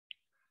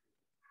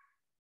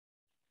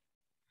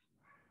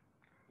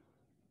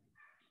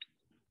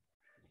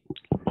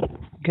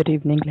Good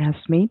evening,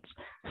 classmates.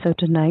 So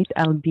tonight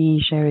I'll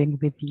be sharing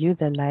with you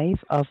the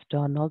life of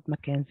Donald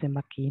Mackenzie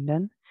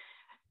MacKinnon,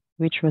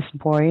 which was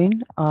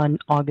born on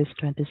August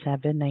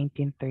 27,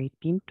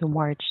 1913 to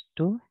March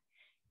 2,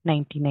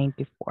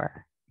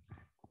 1994.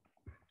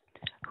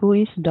 Who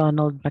is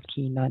Donald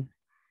MacKinnon?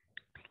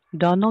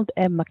 Donald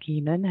M.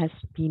 MacKinnon has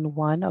been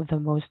one of the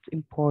most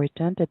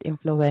important and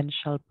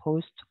influential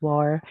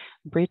post-war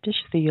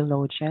British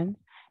theologian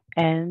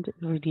and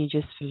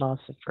religious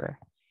philosopher.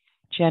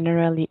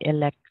 Generally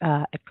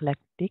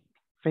eclectic,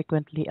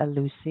 frequently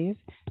elusive,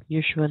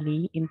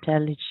 usually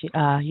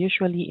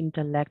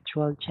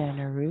intellectual,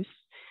 generous,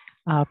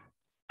 uh,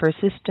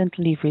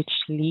 persistently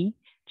richly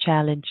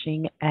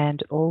challenging,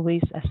 and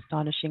always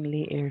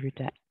astonishingly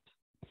erudite.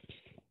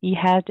 He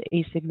had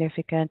a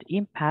significant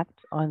impact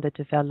on the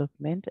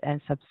development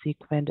and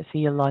subsequent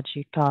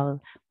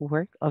theological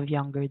work of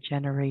younger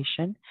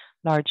generation,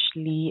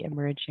 largely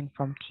emerging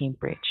from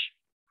Cambridge.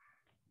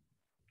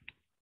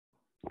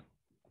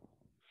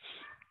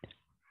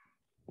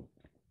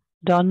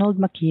 Donald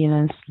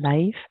MacKinnon's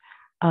life.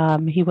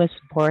 He was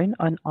born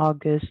on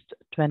August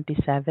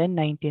 27,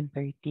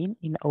 1913,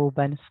 in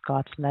Oban,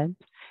 Scotland,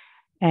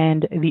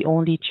 and the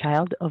only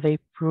child of a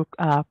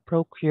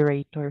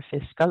procurator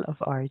fiscal of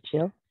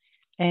Argyll,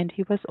 and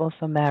he was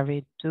also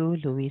married to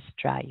Louise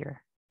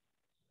Dreyer.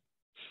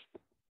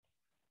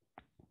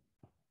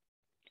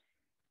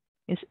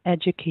 His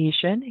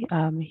education,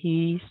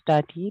 he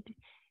studied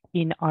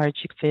in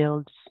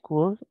Archfield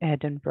School,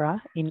 Edinburgh,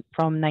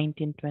 from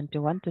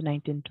 1921 to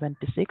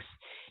 1926.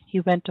 He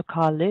went to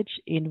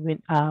college in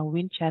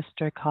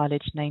Winchester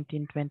College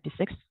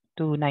 1926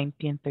 to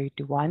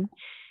 1931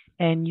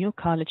 and New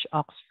College,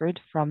 Oxford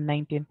from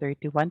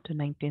 1931 to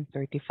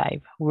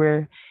 1935,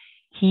 where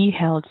he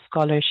held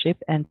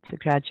scholarship and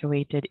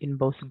graduated in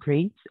both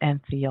grades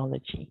and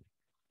theology.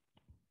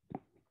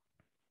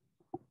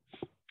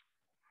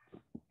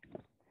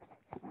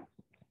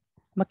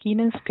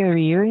 MacKinnon's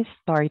career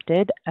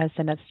started as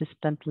an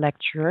assistant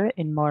lecturer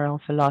in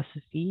moral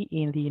philosophy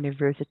in the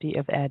University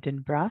of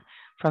Edinburgh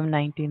from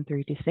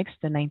 1936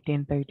 to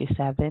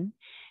 1937.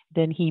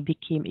 Then he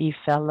became a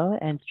fellow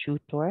and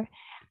tutor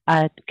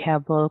at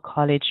Keble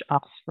College,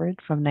 Oxford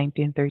from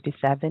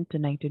 1937 to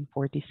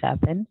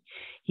 1947.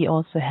 He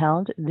also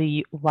held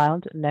the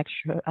Wild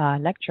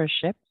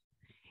lectureship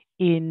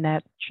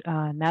in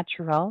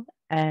natural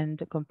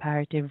and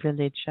comparative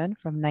religion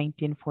from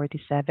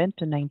 1947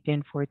 to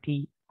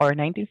 1940 or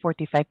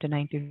 1945 to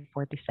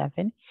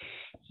 1947.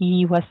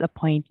 He was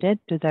appointed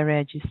to the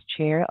Regis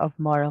Chair of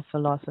Moral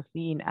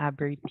Philosophy in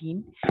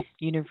Aberdeen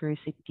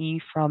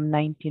University from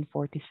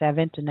 1947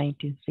 to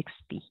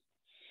 1960.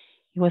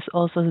 He was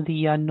also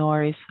the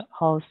honoris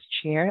Hall's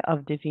Chair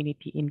of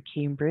Divinity in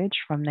Cambridge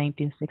from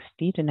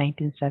 1960 to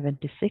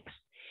 1976.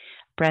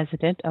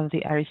 President of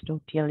the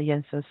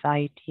Aristotelian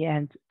Society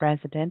and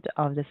President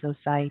of the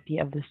Society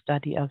of the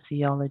Study of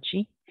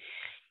Theology.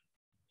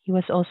 He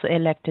was also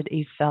elected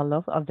a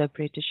Fellow of the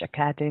British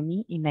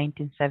Academy in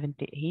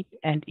 1978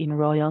 and in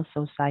Royal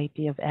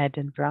Society of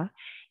Edinburgh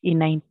in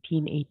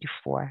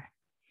 1984.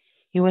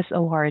 He was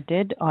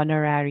awarded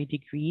honorary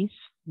degrees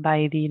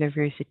by the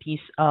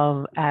Universities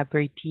of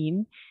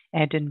Aberdeen,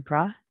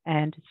 Edinburgh,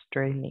 and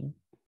Stirling.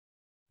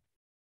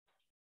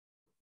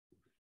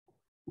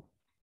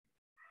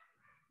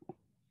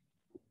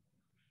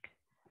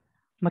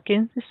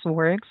 Mackenzie's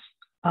works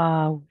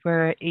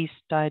were a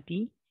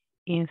study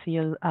in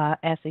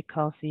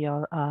ethical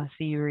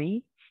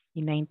theory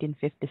in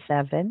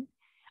 1957,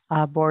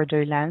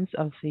 Borderlands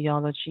of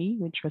Theology,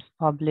 which was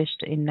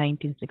published in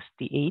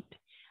 1968,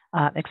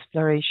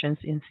 Explorations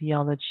in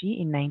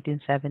Theology in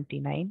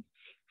 1979,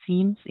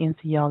 Themes in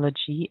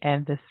Theology,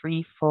 and The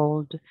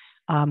Threefold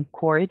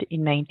Chord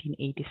in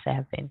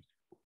 1987.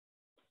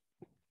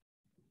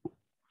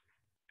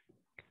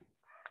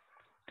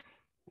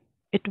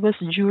 It was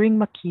during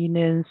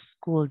MacKinnon's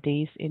school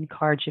days in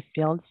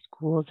Cargefield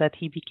School that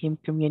he became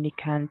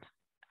communicant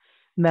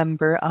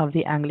member of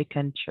the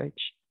Anglican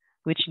Church,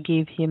 which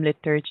gave him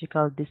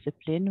liturgical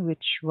discipline,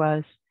 which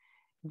was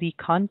the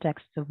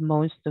context of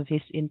most of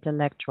his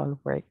intellectual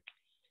work.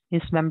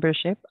 His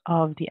membership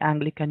of the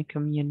Anglican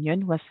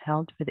Communion was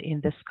held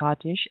within the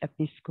Scottish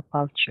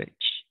Episcopal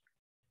Church.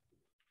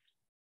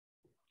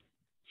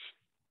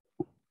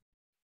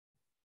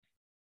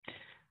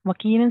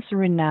 MacKinnon's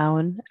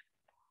renown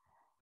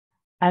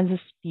as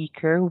a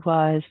speaker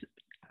was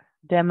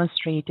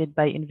demonstrated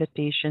by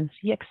invitations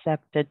he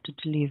accepted to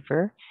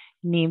deliver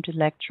named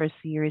lecture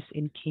series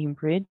in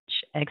Cambridge,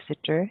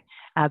 Exeter,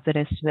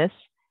 Aberystwyth,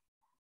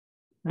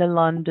 the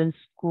London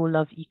School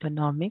of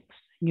Economics,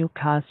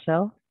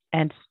 Newcastle,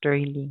 and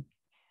Stirling.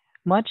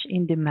 Much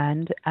in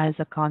demand as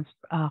a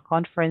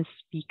conference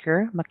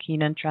speaker,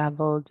 MacKinnon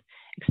traveled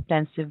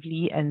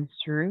extensively and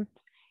served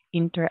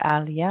inter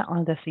alia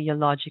on the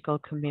Theological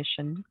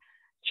Commission,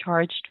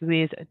 charged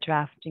with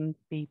drafting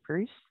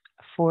papers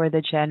for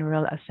the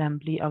General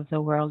Assembly of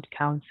the World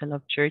Council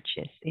of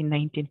Churches in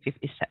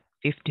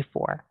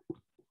 1954.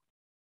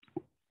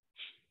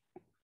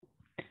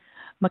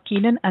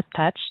 MacKinnon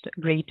attached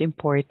great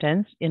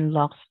importance in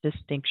Locke's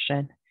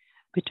distinction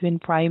between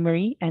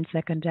primary and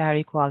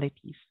secondary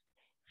qualities,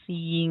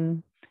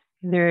 seeing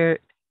their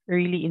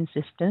early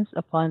insistence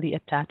upon the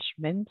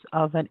attachment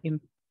of an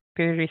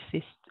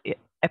empiricist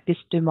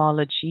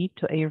epistemology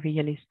to a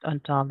realist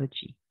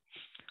ontology.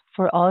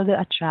 For all the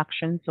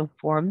attractions of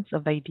forms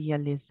of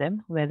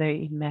idealism, whether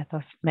in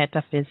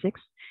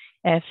metaphysics,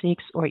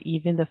 ethics, or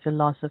even the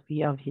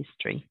philosophy of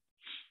history,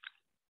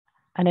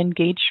 an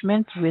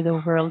engagement with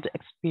the world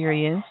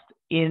experienced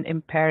in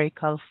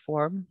empirical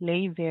form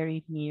lay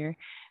very near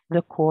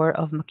the core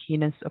of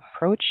MacKinnon's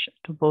approach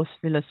to both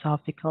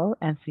philosophical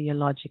and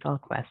theological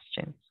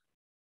questions.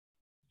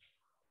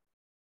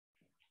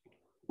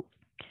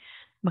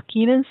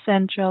 MacKinnon's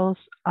central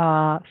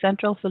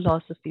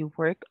philosophy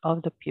work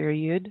of the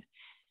period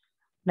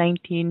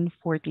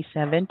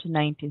 1947 to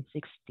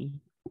 1960,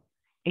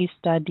 a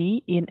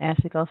study in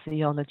ethical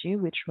theology,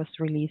 which was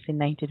released in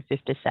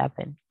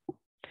 1957.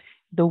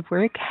 The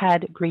work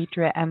had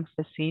greater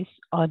emphasis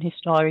on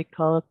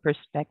historical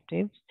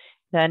perspectives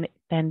than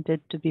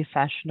tended to be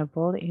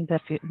fashionable in the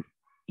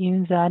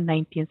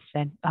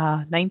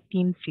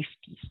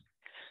 1950s,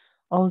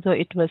 although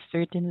it was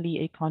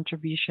certainly a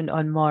contribution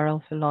on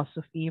moral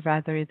philosophy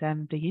rather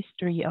than the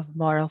history of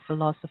moral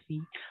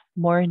philosophy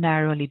more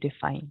narrowly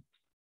defined.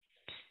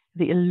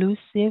 The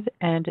elusive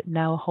and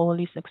now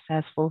wholly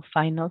successful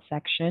final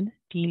section,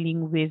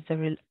 dealing with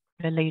the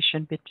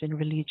relation between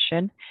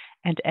religion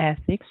and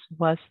ethics,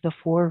 was the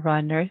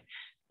forerunner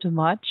to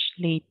much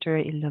later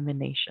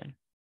illumination.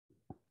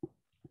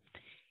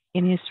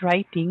 In his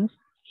writings,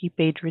 he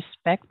paid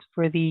respect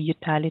for the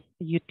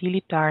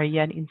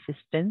utilitarian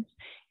insistence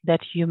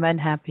that human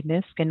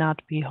happiness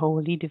cannot be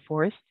wholly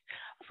divorced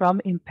from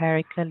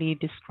empirically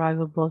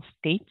describable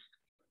states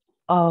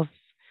of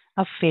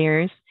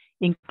affairs,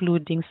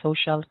 including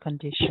social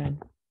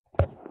condition.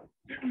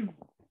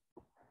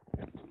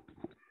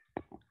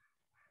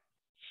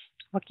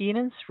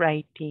 MacKinnon's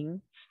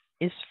writing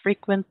is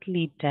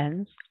frequently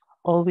dense,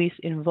 always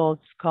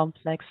involves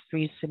complex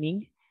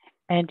reasoning,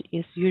 and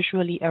is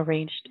usually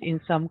arranged in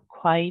some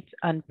quite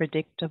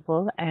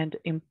unpredictable and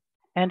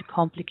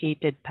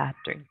complicated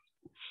patterns.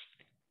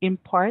 In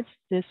parts,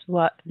 this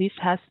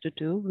has to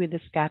do with the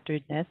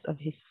scatteredness of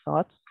his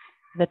thoughts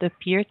that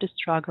appear to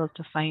struggle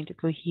to find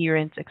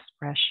coherent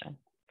expression.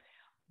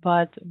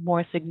 But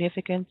more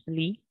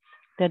significantly,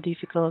 the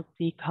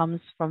difficulty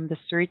comes from the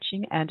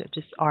searching and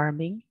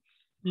disarming,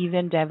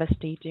 even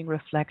devastating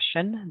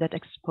reflection that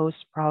expose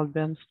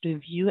problems to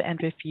view and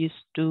refuse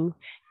to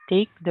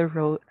take the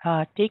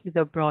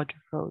broad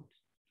road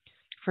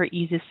for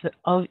easy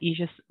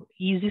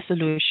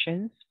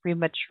solutions,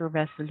 premature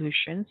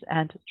resolutions,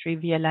 and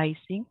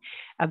trivializing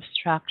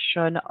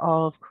abstraction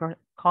of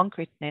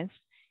concreteness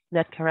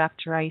that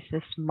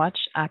characterizes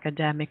much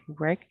academic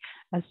work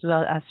as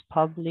well as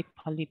public,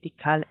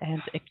 political,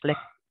 and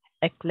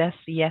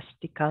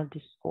ecclesiastical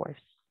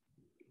discourse.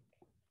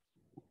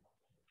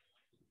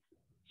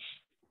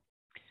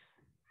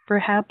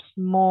 Perhaps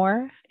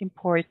more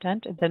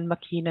important than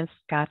MacKinnon's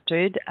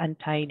scattered,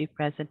 untidy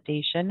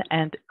presentation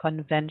and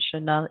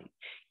conventional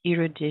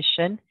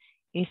erudition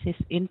is his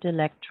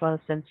intellectual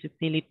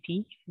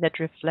sensibility that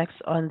reflects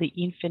on the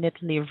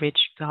infinitely rich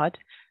God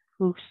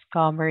whose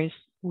commerce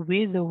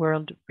with the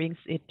world brings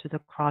it to the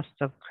cross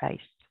of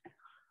Christ.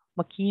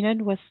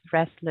 MacKinnon was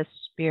restless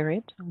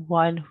spirit,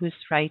 one whose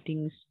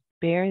writings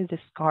bear the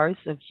scars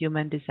of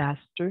human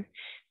disaster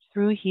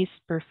through his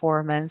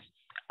performance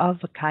of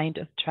a kind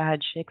of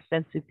tragic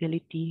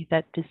sensibility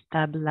that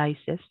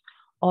destabilizes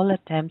all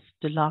attempts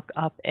to lock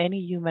up any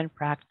human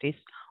practice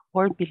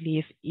or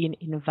belief in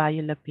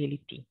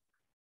inviolability.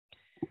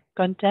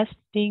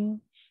 Contesting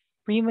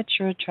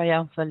premature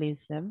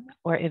triumphalism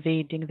or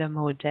evading the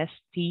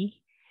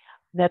modesty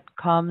that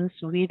comes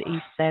with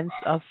a sense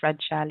of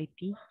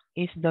fragility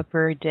is the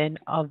burden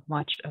of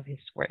much of his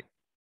work.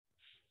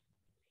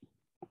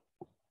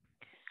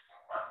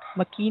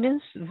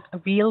 MacKinnon's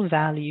real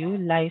value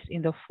lies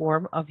in the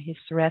form of his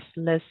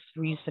restless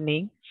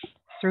reasoning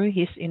through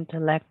his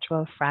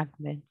intellectual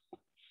fragments,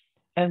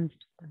 and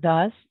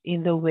thus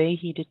in the way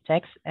he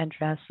detects and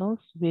wrestles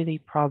with a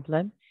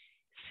problem,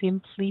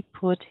 simply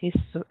put, his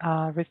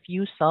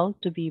refusal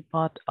to be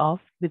bought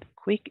off with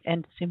quick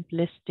and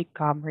simplistic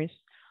commerce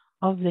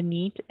of the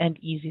neat and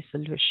easy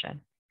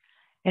solution,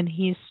 and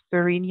his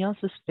perennial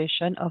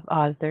suspicion of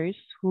others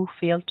who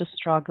fail to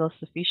struggle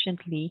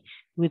sufficiently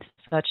with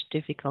such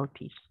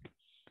difficulties,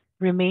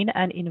 remain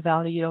an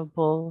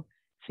invaluable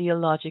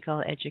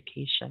theological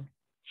education.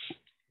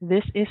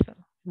 This is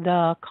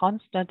the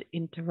constant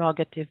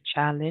interrogative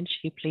challenge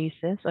he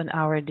places on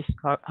our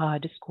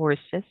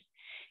discourses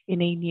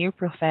in a near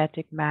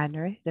prophetic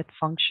manner that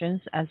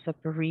functions as a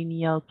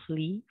perennial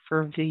plea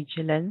for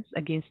vigilance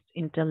against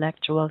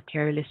intellectual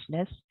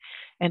carelessness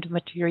and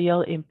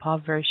material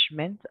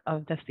impoverishment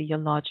of the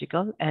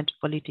theological and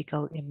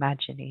political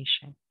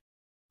imagination.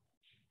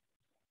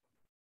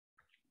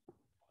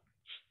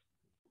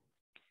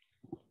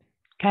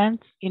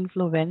 Kant's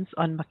influence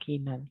on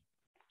MacKinnon.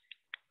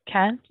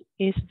 Kant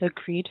is the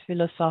great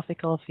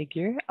philosophical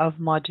figure of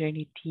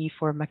modernity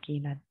for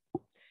MacKinnon,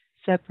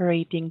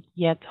 separating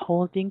yet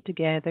holding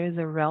together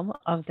the realm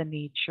of the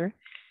nature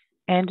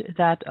and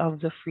that of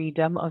the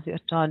freedom of the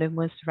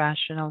autonomous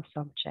rational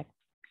subject,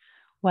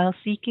 while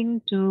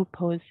seeking to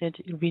posit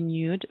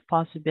renewed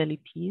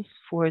possibilities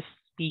for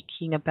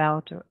speaking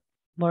about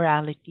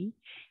morality,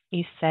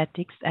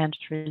 aesthetics, and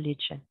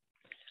religion.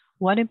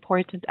 One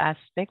important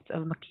aspect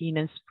of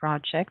MacKinnon's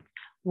project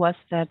was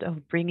that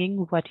of bringing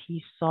what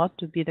he sought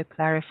to be the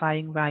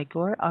clarifying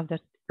rigor of the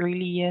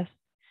earliest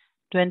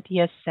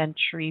 20th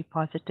century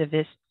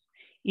positivists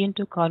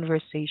into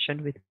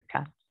conversation with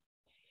Kant.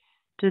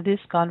 To this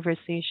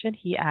conversation,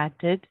 he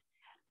added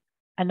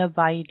an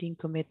abiding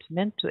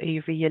commitment to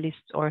a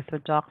realist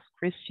Orthodox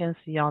Christian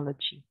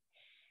theology.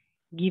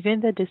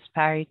 Given the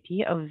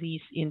disparity of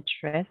these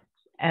interests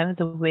and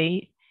the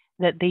way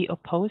that they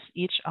oppose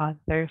each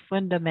other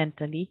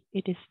fundamentally,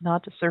 it is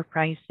not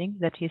surprising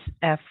that his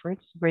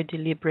efforts were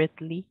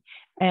deliberately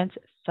and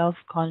self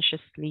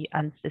consciously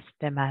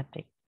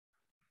unsystematic.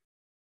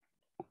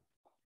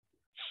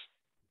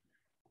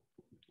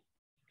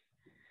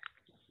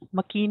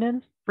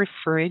 MacKinnon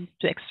preferred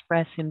to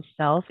express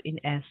himself in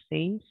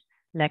essays,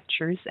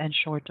 lectures, and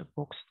short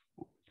books,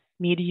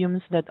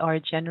 mediums that are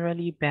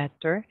generally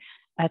better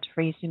at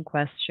raising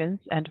questions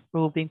and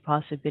probing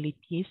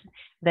possibilities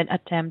than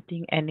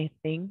attempting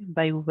anything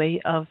by way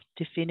of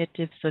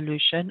definitive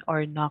solution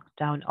or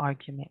knockdown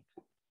argument,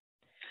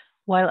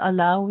 while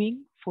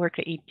allowing for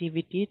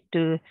creativity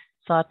to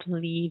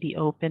subtly the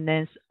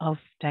openness of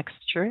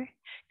texture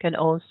can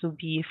also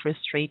be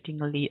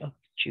frustratingly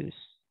obtuse.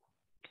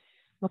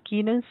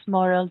 MacKinnon's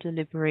moral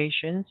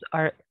deliberations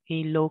are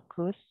a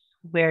locus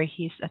where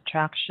his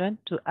attraction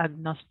to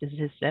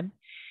agnosticism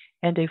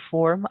and a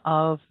form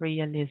of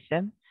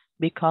realism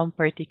become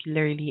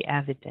particularly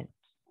evident.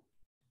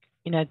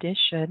 In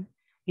addition,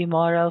 a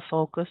moral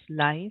focus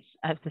lies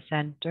at the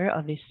center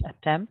of his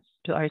attempts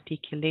to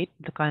articulate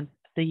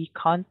the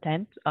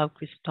content of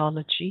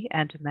Christology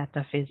and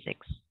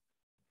metaphysics.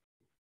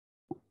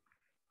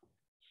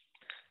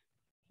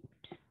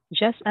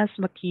 Just as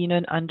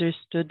MacKinnon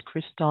understood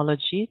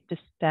Christology to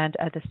stand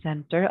at the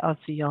center of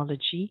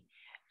theology,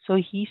 so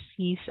he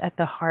sees at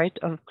the heart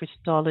of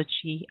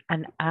Christology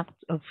an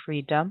act of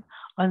freedom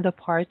on the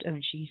part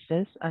of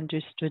Jesus,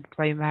 understood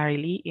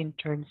primarily in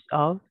terms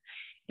of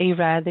a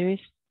rather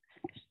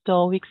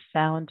stoic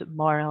sound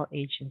moral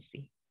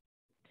agency.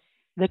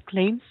 The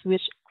claims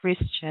which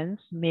Christians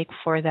make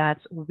for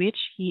that which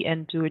he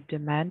endured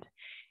demand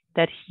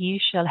that he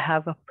shall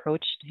have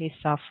approached his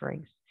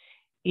sufferings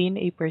in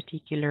a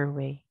particular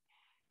way,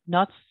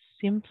 not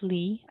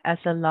simply as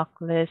a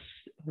luckless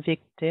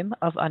victim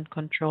of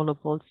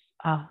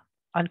uh,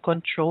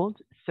 uncontrolled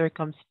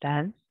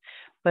circumstance,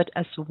 but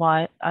as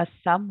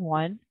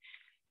someone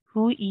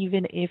who,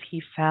 even if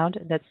he found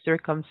that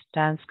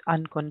circumstance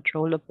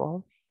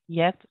uncontrollable,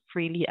 yet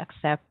freely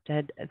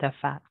accepted the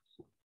facts.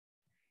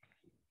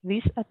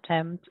 This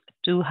attempt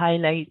to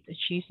highlight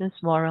Jesus'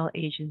 moral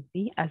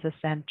agency as a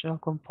central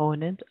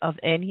component of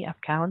any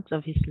account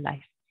of his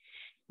life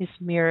is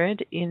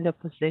mirrored in the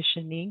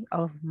positioning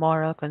of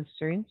moral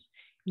concerns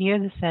near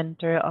the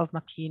center of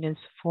MacKinnon's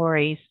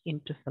forays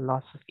into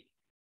philosophy.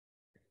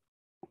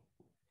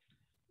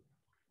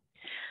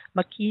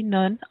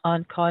 MacKinnon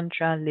on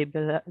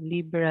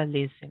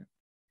contra-liberalism.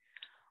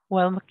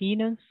 While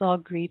MacKinnon saw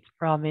great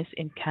promise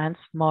in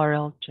Kant's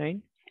moral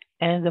turn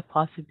and the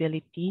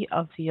possibility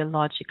of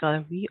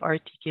theological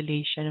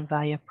rearticulation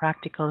via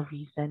practical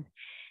reason,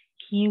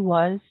 he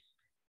was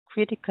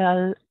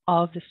critical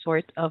of the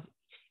sort of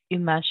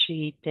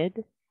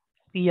emaciated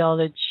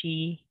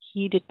theology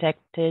he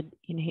detected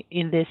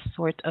in this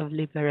sort of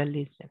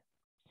liberalism.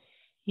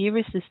 He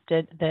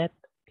resisted that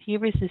he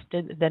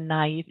resisted the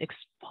naive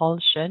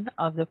expulsion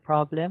of the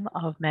problem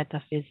of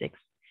metaphysics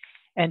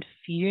and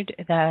feared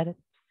that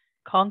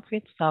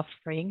concrete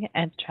suffering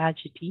and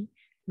tragedy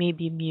may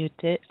be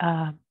muted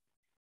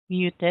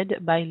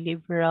by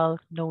liberal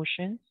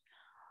notions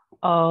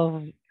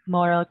of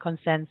moral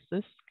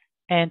consensus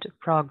and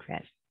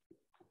progress.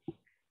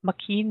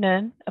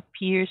 MacKinnon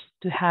appears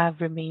to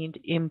have remained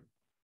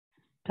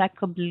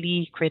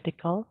implacably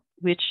critical,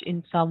 which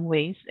in some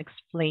ways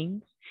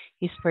explains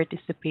his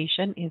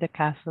participation in the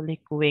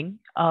Catholic wing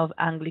of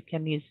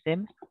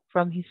Anglicanism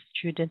from his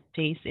student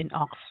days in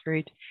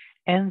Oxford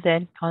and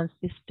then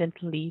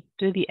consistently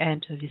to the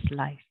end of his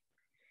life.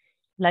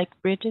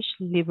 Like British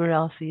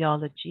liberal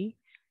theology,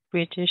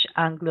 British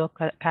Anglo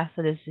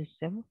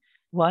Catholicism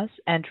was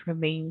and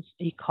remains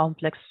a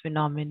complex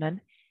phenomenon,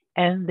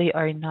 and they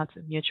are not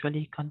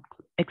mutually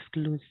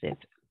exclusive.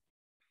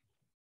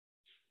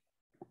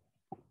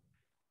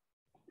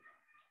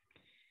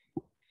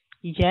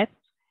 Yet,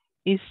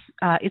 its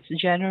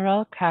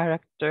general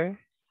character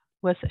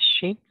was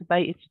shaped by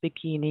its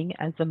beginning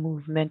as a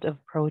movement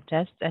of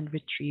protest and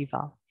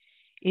retrieval.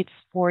 It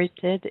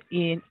sported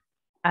in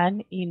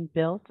an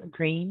inbuilt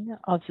grain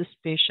of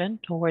suspicion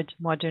towards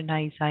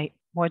modernizing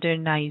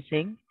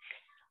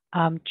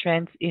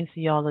trends in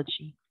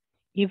theology.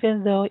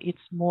 even though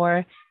its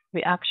more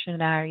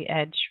reactionary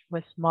edge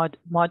was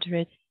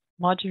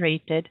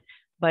moderated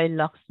by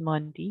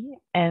Luxmondy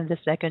and the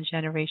second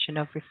generation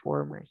of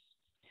reformers.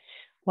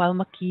 While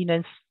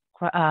MacKinnon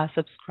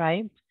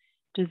subscribed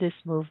to this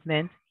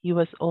movement, he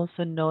was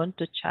also known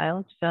to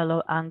child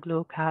fellow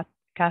Anglo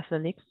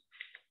Catholics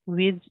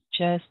with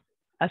just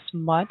as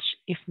much,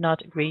 if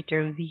not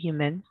greater,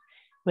 vehemence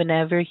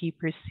whenever he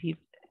perceived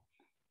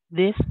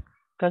this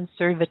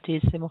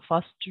conservatism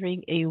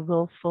fostering a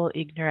willful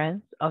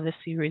ignorance of the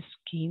serious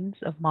schemes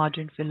of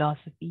modern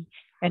philosophy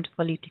and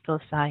political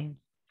science,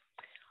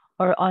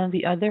 or on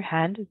the other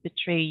hand,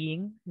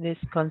 betraying this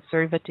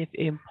conservative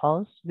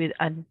impulse with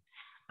an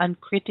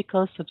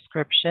uncritical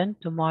subscription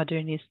to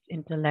modernist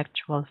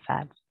intellectual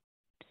fads.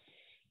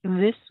 In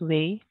this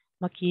way,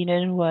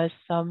 MacKinnon was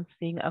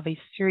something of a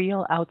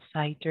serial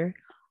outsider,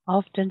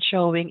 often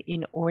showing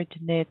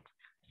inordinate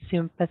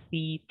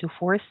sympathy to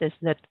forces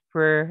that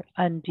were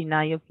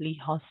undeniably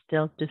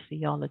hostile to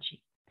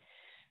theology,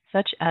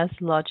 such as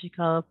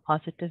logical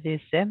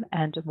positivism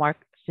and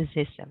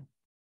Marxism,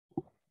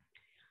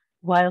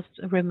 whilst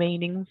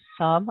remaining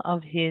some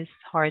of his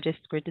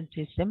hardest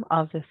criticism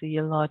of the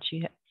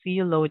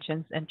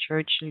theologians and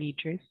church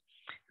leaders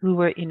who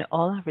were in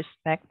all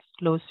respects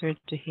closer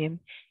to him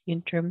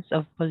in terms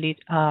of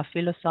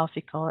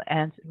philosophical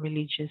and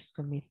religious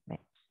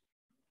commitment.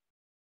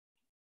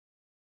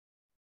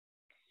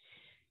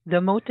 The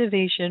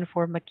motivation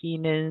for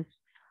MacKinnon's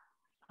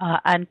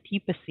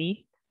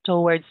antipathy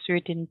towards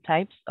certain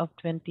types of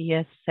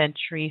 20th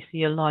century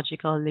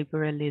theological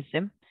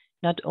liberalism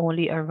not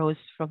only arose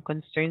from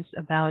concerns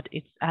about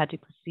its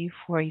adequacy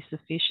for a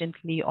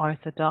sufficiently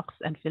orthodox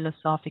and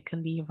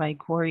philosophically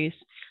rigorous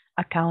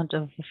account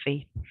of the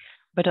faith,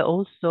 but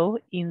also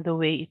in the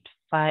way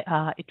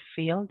it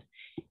failed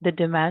the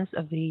demands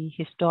of the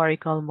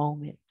historical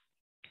moment.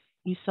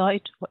 He saw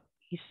it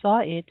he saw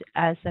it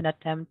as an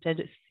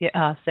attempted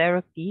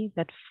therapy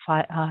that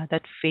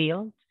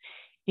failed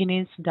in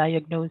its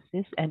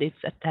diagnosis and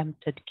its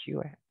attempted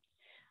cure.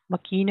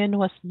 MacKinnon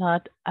was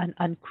not an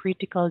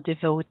uncritical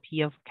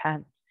devotee of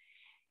Kant,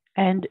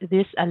 and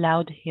this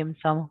allowed him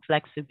some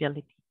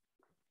flexibility.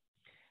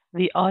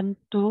 The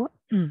onto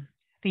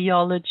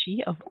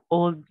theology of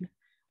old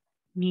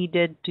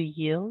needed to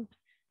yield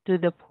to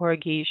the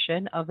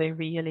purgation of a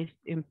realist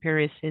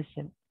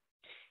empiricism.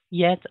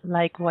 Yet,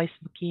 likewise,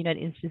 MacKinnon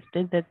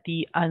insisted that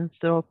the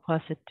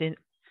anthropocentrism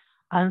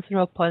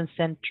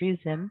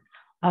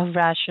of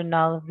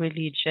rational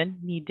religion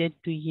needed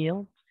to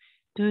yield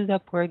to the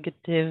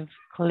purgative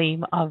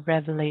claim of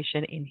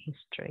revelation in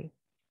history.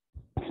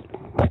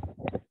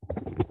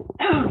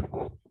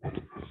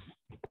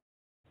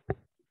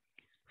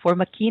 For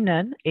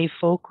MacKinnon, a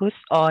focus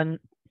on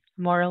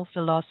moral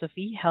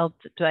philosophy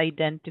helped to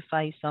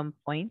identify some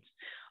points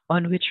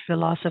on which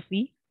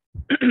philosophy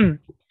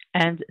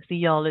and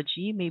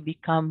theology may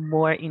become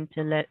more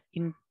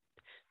intelligible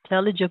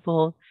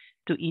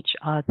to each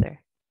other.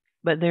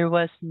 But there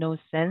was no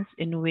sense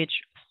in which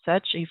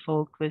such a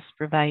focus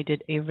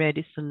provided a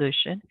ready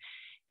solution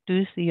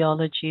to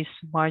theology's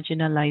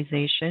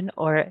marginalization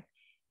or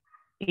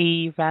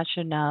a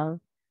rationale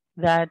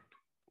that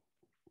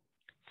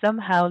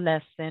somehow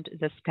lessened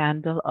the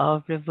scandal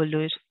of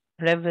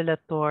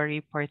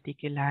revelatory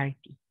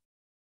particularity.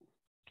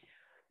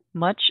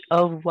 Much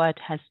of what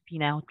has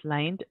been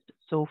outlined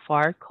so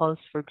far calls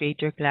for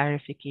greater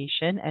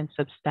clarification and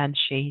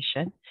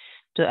substantiation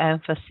to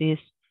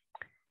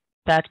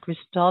that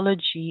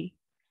Christology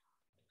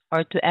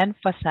to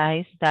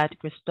emphasize that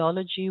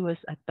Christology was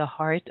at the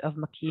heart of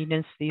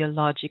MacKinnon's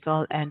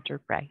theological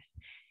enterprise,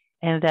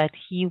 and that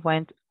he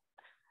went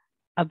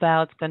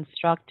about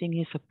constructing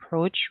his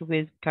approach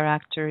with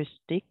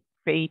characteristic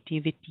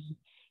creativity,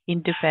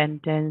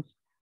 independence,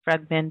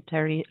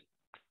 fragmentary,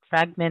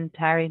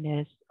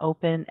 fragmentariness,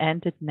 open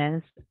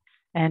endedness,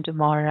 and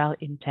moral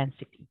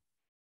intensity.